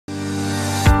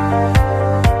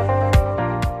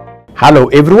Hello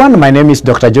everyone, my name is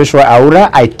Dr. Joshua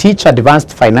Aura. I teach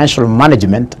advanced financial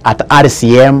management at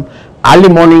RCM, early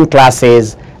morning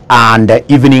classes and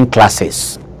evening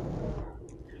classes.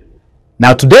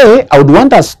 Now today I would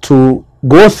want us to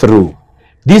go through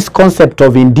this concept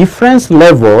of indifference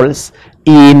levels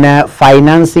in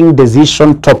financing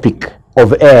decision topic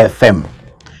of AFM.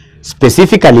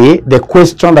 Specifically, the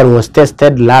question that was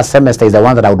tested last semester is the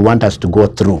one that I would want us to go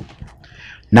through.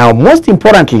 Now, most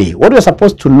importantly, what we're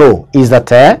supposed to know is that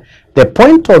the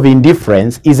point of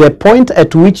indifference is a point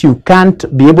at which you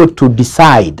can't be able to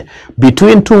decide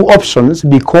between two options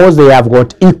because they have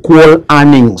got equal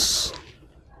earnings.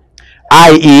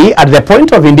 I.e., at the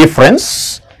point of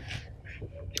indifference,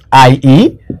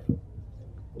 i.e.,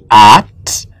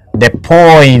 at the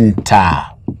point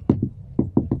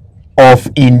of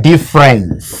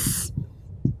indifference,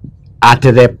 at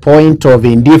the point of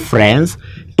indifference,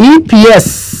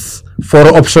 EPS for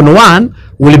option 1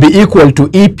 will be equal to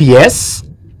EPS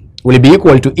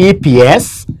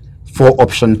for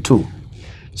option 2.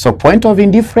 So point of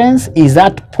indifference is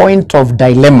that point of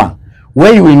dilemma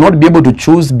where you will not be able to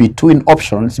choose between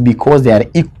options because they are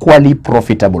equally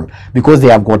profitable, because they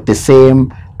have got the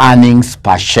same earnings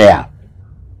per share.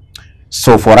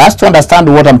 So for us to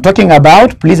understand what I'm talking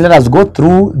about, please let us go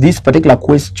through this particular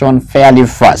question fairly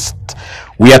fast.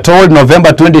 We are told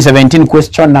November 2017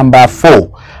 question number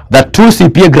 4 that two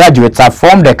CPA graduates have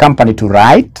formed a company to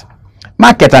write,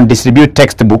 market and distribute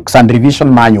textbooks and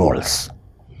revision manuals.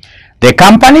 The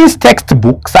company's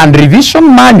textbooks and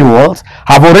revision manuals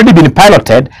have already been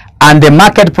piloted and the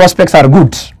market prospects are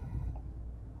good.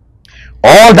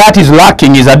 All that is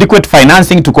lacking is adequate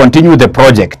financing to continue the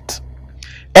project.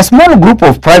 A small group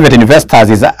of private investors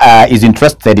is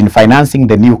interested in financing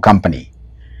the new company.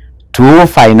 Two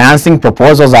financing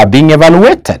proposals are being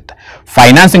evaluated.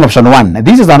 Financing option 1.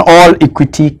 This is an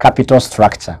all-equity capital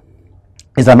structure.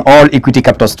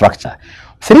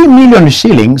 3 million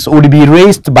shillings would be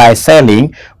raised by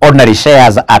selling ordinary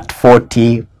shares at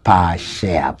 40 per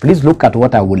share. Please look at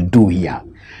what I will do here.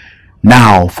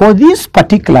 Now, for this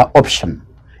particular option,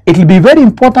 it will be very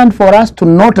important for us to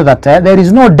note that there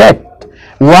is no debt.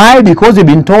 Why? Because we've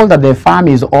been told that the firm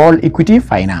is all equity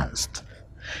financed.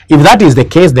 If that is the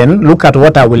case, then look at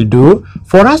what I will do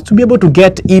for us to be able to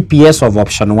get EPS of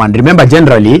option 1. Remember,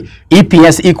 generally,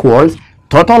 EPS equals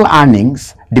total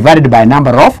earnings divided by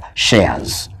number of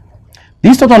shares.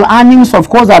 These total earnings, of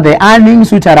course, are the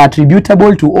earnings which are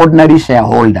attributable to ordinary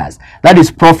shareholders. That is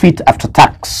profit after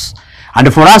tax.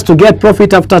 And for us to get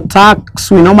profit after tax,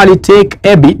 we normally take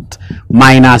EBIT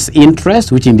minus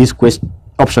interest, which in this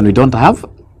option we don't have,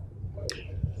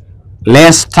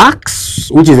 less tax,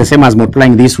 which is the same as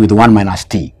multiplying this with 1 minus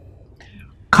t.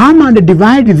 Come and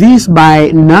divide this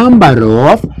by number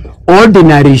of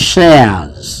ordinary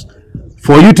shares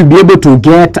for you to be able to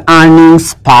get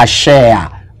earnings per share.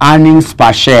 Now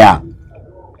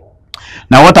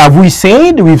what have we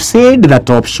said? We've said that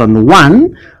option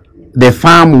 1, the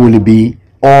firm will be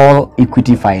all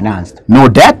equity financed. No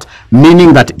debt,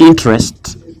 meaning that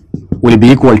interest will be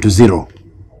equal to 0.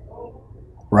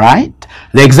 Right?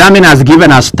 The examiner has given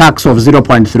us tax of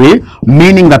 0.3,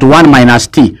 meaning that 1 minus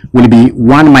t will be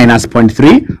 1 minus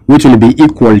 0.3, which will be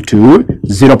equal to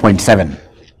 0.7.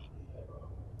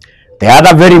 The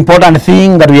other very important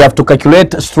thing that we have to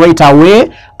calculate straight away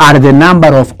are the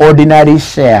number of ordinary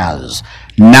shares.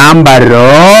 Number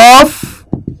of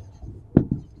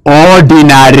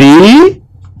ordinary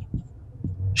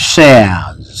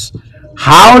shares.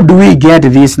 How do we get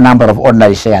this number of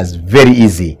ordinary shares? Very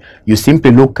easy. You simply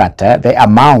look at the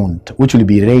amount which will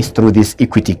be raised through this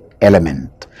equity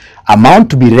element.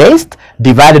 Amount to be raised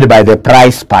divided by the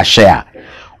price per share.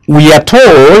 We are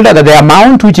told that the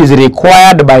amount which is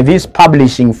required by this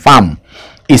publishing firm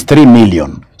is 3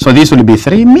 million. So this will be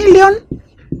 3 million.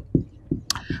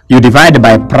 You divide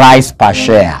by price per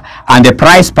share. And the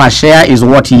price per share is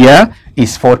what here?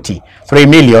 Is 40. 3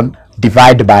 million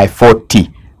divided by 40.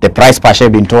 The price per share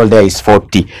being told there is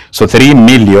 40. So 3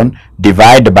 million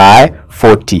divided by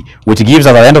 40, which gives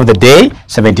us at the end of the day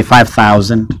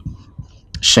 75,000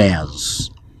 shares.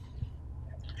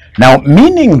 Now,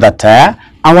 meaning that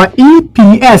our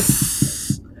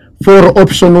EPS for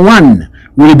option 1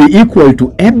 will be equal to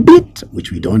EBIT,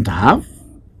 which we don't have,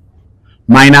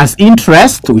 minus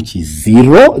interest, which is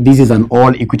 0. This is an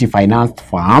all equity financed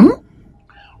firm.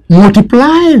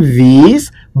 Multiply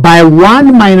this by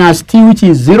 1 minus t, which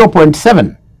is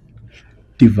 0.7.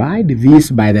 Divide this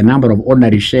by the number of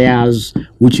ordinary shares,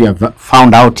 which we have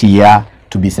found out here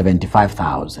to be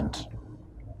 75,000.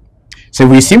 So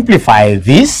we simplify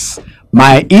this.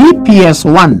 My EPS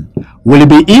 1 will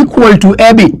be equal to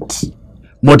EBIT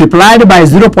multiplied by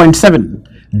 0.7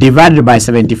 divided by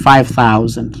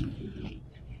 75,000.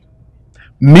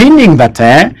 Meaning that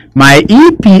my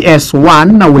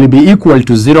EPS1 will be equal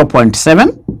to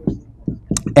 0.7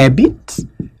 EBIT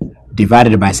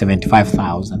divided by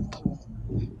 75,000.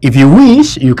 If you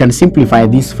wish, you can simplify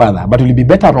this further, but it will be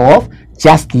better off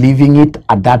just leaving it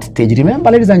at that stage.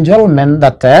 Remember, ladies and gentlemen,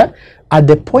 that at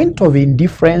the point of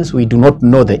indifference, we do not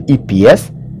know the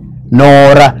EPS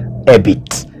nor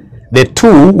EBIT. The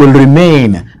two will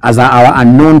remain as our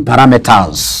unknown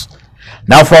parameters.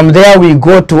 Now from there, we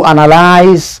go to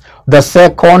analyze the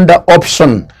second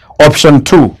option, option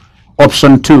 2.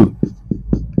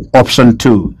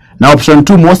 Now option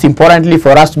 2, most importantly,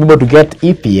 for us to be able to get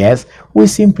EPS, we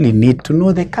simply need to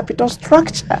know the capital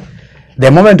structure. The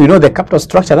moment we know the capital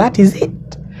structure, that is it.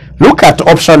 Look at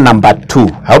option number 2.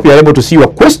 I hope you're able to see your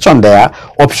question there.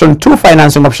 Option 2,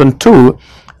 financing option 2.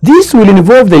 This will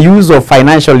involve the use of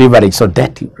financial leverage, so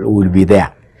debt will be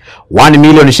there. 1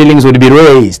 million shillings will be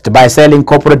raised by selling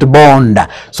corporate bond.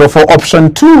 So for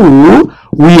option 2,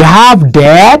 we have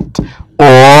debt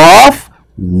of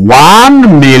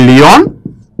 1 million.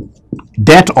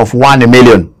 Debt of 1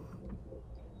 million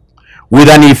with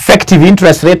an effective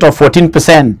interest rate of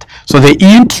 14%. So the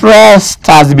interest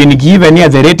has been given here,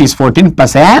 the rate is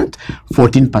 14%,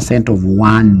 14% of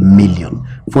 1 million.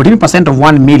 14% of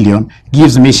 1 million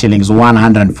gives me shillings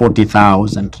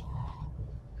 140,000.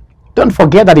 Don't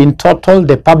forget that in total,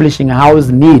 the publishing house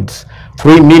needs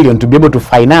 3 million to be able to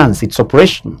finance its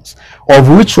operations, of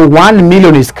which 1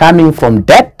 million is coming from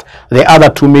debt, the other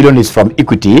 2 million is from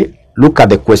equity. Look at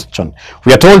the question.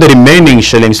 We are told the remaining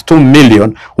shillings, 2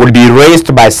 million, will be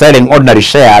raised by selling ordinary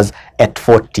shares at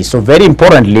 40. So very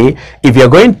importantly, if you're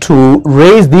going to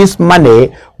raise this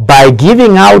money by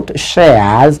giving out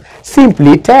shares,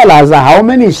 simply tell us how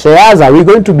many shares are we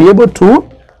going to be able to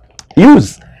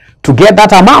use to get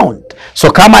that amount. So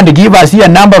come and give us here a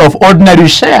number of ordinary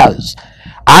shares.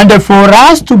 And for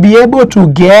us to be able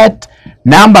to get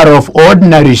number of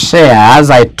ordinary shares,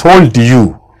 I told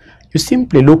you, you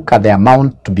simply look at the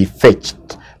amount to be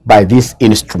fetched by this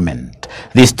instrument.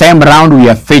 This time round, we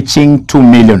are fetching 2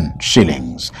 million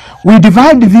shillings. We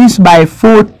divide this by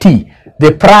 40,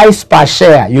 the price per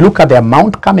share. You look at the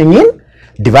amount coming in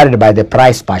divided by the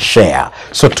price per share.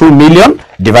 So 2 million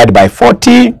divided by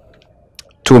 40,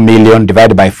 2 million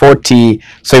divided by 40.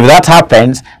 So if that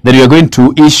happens, then you're going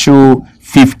to issue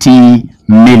 50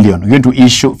 million. You're going to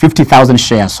issue 50,000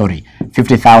 shares,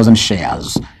 50,000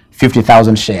 shares.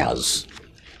 50,000 shares.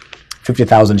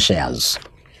 50,000 shares.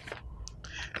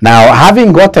 Now,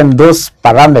 having gotten those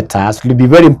parameters, it will be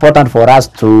very important for us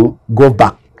to go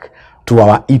back to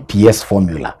our EPS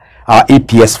formula.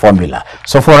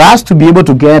 So for us to be able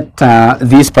to get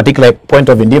this particular point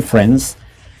of indifference,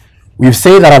 we've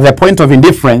said that at the point of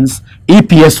indifference,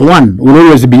 EPS1 will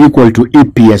always be equal to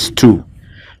EPS2.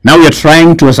 Now we are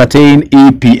trying to ascertain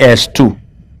EPS2.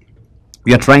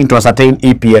 And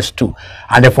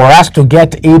for us to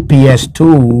get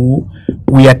EPS2,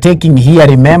 we are taking here,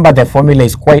 remember the formula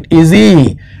is quite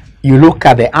easy. You look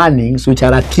at the earnings which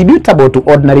are attributable to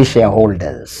ordinary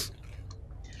shareholders.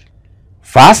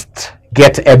 First,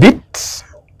 get EBIT.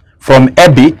 From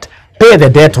EBIT, pay the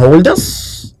debt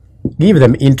holders, give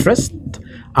them interest.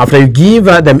 After you give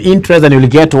them interest, then you will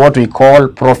get what we call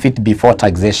profit before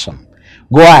taxation.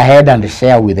 Go ahead and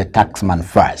share with the taxman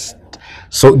first.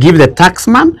 So give the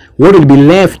taxman, what will be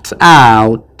left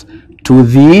out to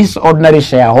these ordinary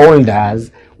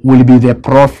shareholders will be the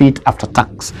profit after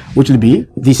tax, which will be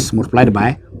this multiplied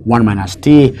by 1 minus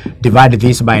t, divide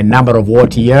this by number of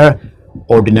what here?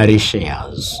 Ordinary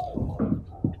shares.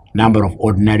 Number of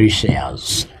ordinary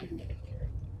shares.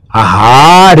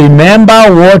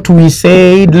 Remember what we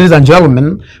said, ladies and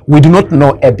gentlemen, we do not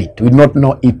know EBIT, we do not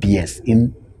know EPS.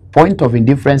 In point of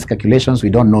indifference calculations, we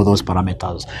don't know those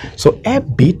parameters. So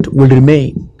EBIT will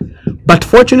remain. But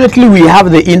fortunately, we have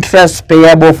the interest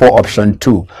payable for option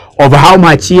 2 of how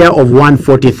much here? Of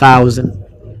 140,000.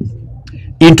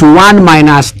 Into 1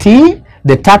 minus t,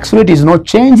 the tax rate is not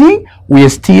changing. We are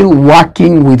still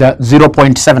working with a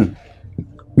 0.7.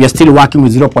 We are still working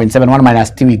with 0.7. 1 minus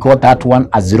t, we got that one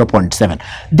as 0.7.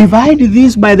 Divide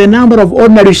this by the number of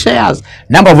ordinary shares.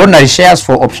 Number of ordinary shares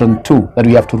for option 2 that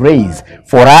we have to raise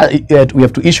for us, we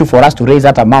have to issue for us to raise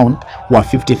that amount were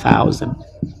 50,000.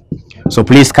 So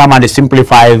please come and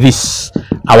simplify this.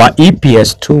 Our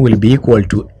EPS2 will be equal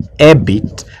to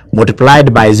EBIT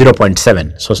multiplied by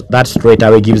 0.7. So that straight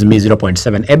away gives me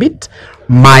 0.7 EBIT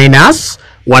minus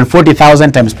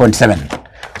 140,000 times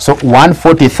 0.7. So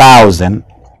 140,000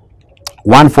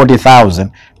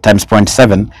 times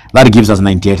 0.7, that gives us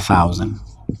 98,000.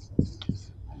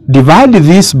 divide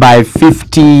this by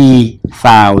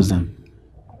 50,000.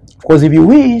 Because if you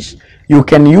wish, you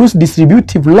can use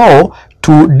distributive law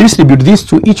to distribute this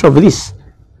to each of these.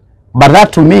 But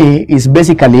that to me is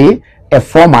basically a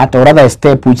format, or rather a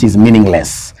step, which is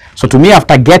meaningless. So to me,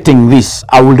 after getting this,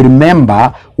 I will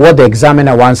remember what the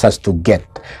examiner wants us to get.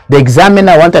 The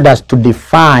examiner wanted us to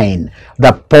define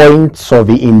the points of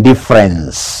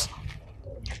indifference.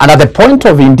 And at the point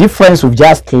of indifference we've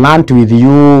just learned with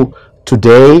you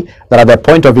today, that at the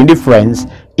point of indifference,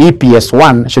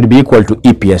 EPS1 should be equal to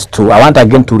EPS2. I want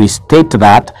again to restate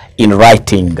that in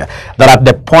writing, that at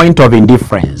the point of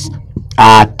indifference,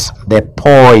 at the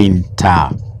point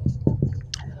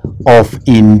of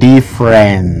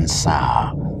indifference,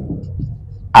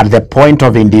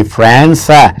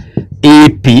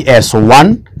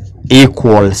 EPS1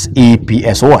 equals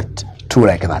EPS what? 2,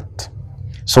 like that.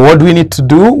 So what do we need to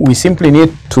do? We simply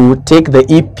need to take the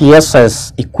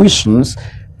EPS's equations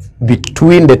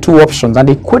between the two options and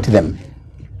equate them.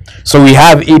 So we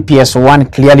have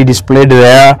EPS1 clearly displayed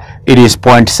there. It is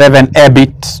 0.7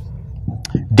 EBIT.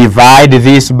 Divide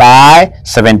this by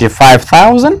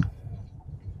 75,000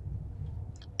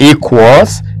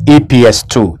 equals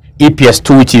EPS2.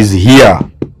 EPS2, which is here,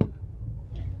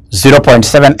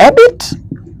 0.7 EBIT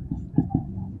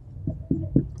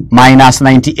minus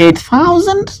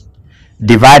 98,000.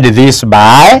 Divide this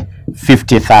by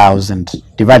 50,000.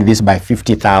 Divide this by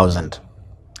 50,000.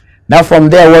 Now from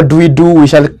there, what do? We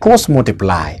shall cross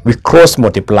multiply. We cross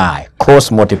multiply.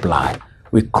 Cross multiply.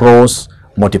 We cross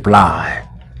multiply.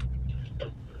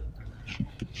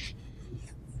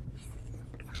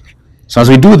 So as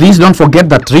we do this, don't forget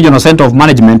that Regional Center of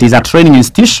Management is a training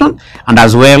institution and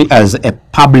as well as a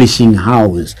publishing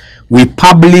house. We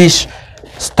publish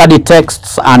study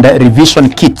texts and revision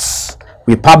kits.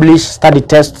 We publish study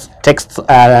text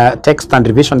and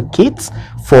revision kits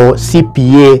for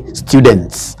CPA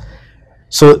students.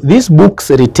 So these books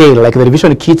retail, like the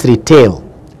revision kits retail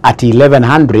at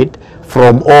 1100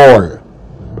 from all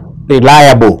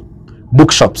reliable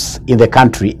bookshops in the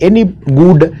country. Any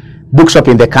good bookshop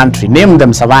in the country, name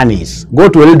them Savanis, go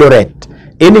to Eldoret.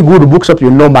 Any good bookshop you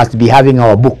know must be having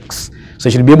our books. So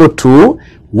you should be able to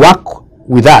work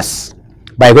with us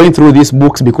by going through these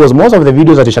books, because most of the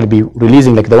videos that we shall be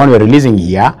releasing, like the one we're releasing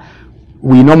here,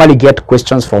 we normally get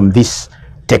questions from these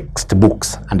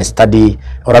textbooks and the study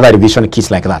or other revision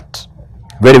kits like that.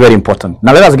 Very, very important.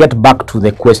 Now let us get back to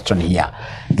the question here.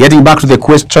 Getting back to the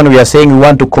question, we are saying we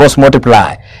want to cross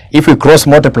multiply. If we cross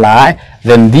multiply,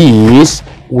 then this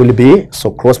will be,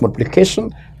 so cross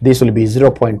multiplication, this will be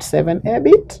 0.7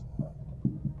 EBIT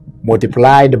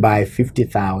multiplied by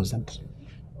 50,000,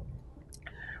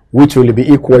 which will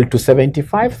be equal to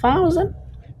 75,000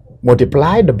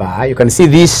 multiplied by, you can see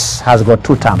this has got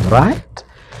two terms, right?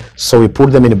 So we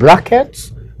put them in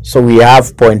brackets. So we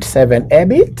have 0.7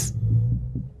 EBIT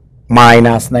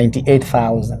minus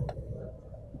 98,000.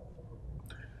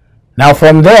 Now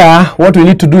from there, what we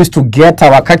need to do is to get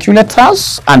our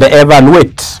calculators and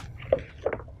evaluate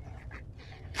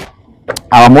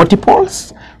our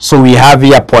multiples. So we have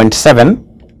here 0.7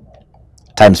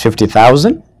 times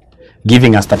 50,000,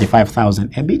 giving us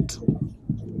 35,000 EBIT.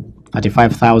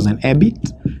 35,000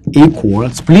 EBIT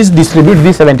equals, please distribute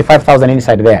this 75,000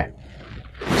 inside there.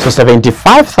 So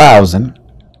 75,000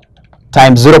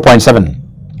 times 0.7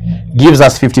 gives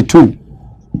us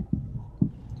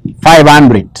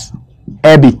 52,500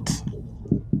 EBIT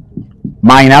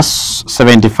minus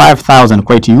 75,000,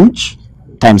 quite huge,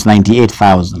 times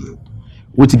 98,000,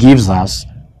 which gives us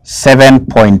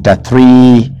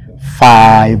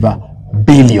 7.35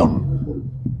 billion.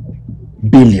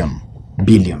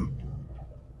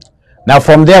 Now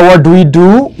from there, what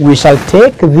do? We shall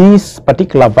take this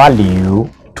particular value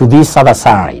to this other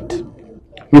side.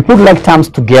 We put like terms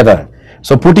together.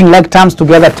 So putting like terms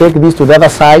together, take this to the other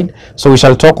side. So we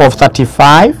shall talk of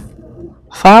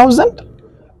 35,000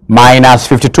 minus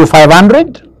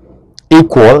 52,500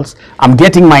 equals, I'm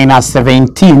getting minus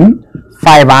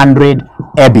 17,500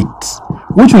 EBIT,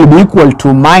 which will be equal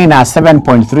to minus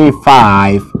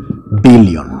 7.35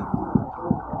 billion.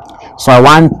 So I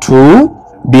want to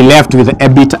be left with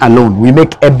EBIT alone. We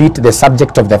make EBIT the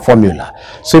subject of the formula.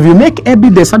 So if you make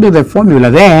EBIT the subject of the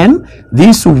formula, then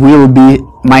this will be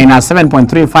minus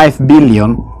 7.35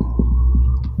 billion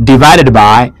divided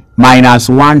by minus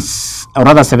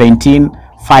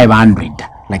 17,500,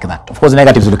 like that. Of course, the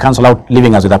negatives will cancel out,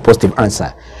 leaving us with a positive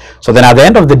answer. So then at the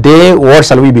end of the day, what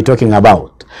shall we be talking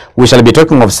about? We shall be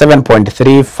talking of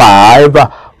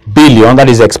 7.35 billion, that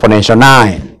is exponential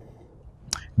 9.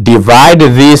 Divide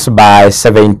this by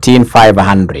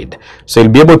 17,500. So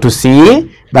you'll be able to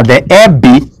see that the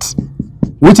EBIT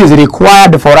which is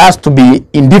required for us to be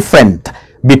indifferent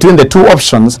between the two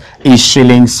options, is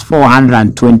shillings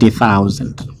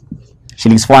 420,000.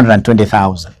 Shillings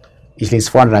 420,000. Shillings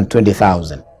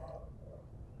 420,000.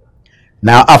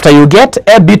 Now, after you get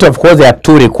EBIT, of course, there are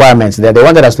two requirements. They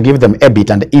wanted us to give them EBIT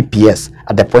and EPS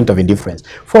at the point of indifference.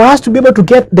 For us to be able to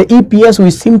get the EPS, we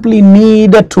simply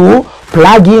need to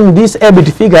plug in this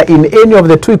EBIT figure in any of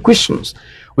the two equations.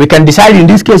 We can decide in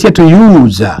this case here to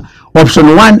use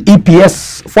option 1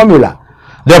 EPS formula.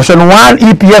 The option 1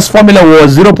 EPS formula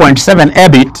was 0.7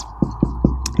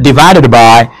 EBIT divided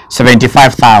by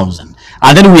 75,000.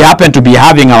 And then we happen to be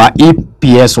having our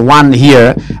EPS 1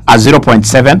 here as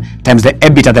 0.7 times the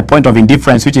EBIT at the point of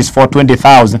indifference, which is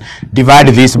 420,000, divide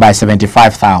this by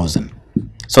 75,000.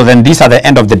 So then this at the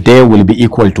end of the day will be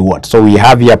equal to what? So we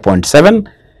have here 0.7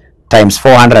 times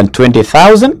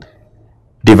 420,000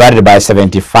 divided by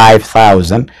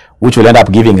 75,000, which will end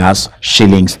up giving us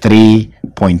shillings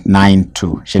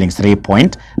 3.92. Shillings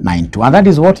 3.92. And that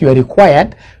is what you are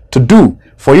required to do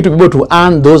for you to be able to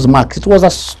earn those marks. It was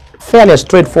a fairly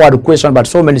straightforward question, but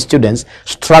so many students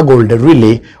struggled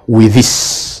really with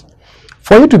this.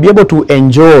 For you to be able to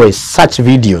enjoy such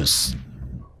videos,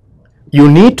 you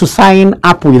need to sign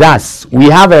up with us. We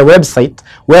have a website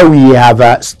where we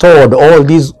have stored all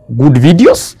these good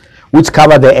videos which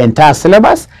cover the entire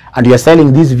syllabus, and we are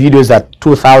selling these videos at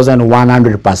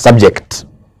 2,100 per subject.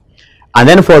 And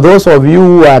then for those of you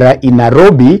who are in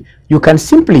Nairobi, you can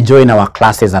simply join our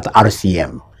classes at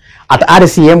RCM. At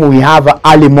RCM, we have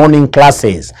early morning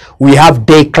classes, we have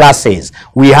day classes,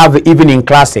 we have evening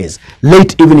classes,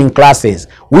 late evening classes,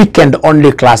 weekend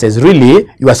only classes. Really,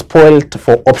 you are spoiled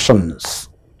for options.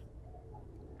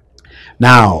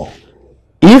 Now,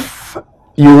 if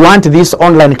you want these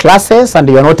online classes and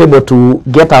you are not able to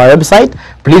get our website,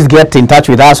 please get in touch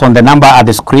with us on the number at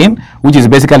the screen, which is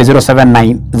basically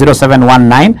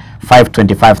 0719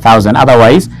 525,000.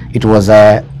 Otherwise, it was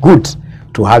good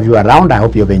to have you around. I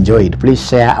hope you have enjoyed. Please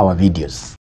share our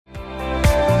videos.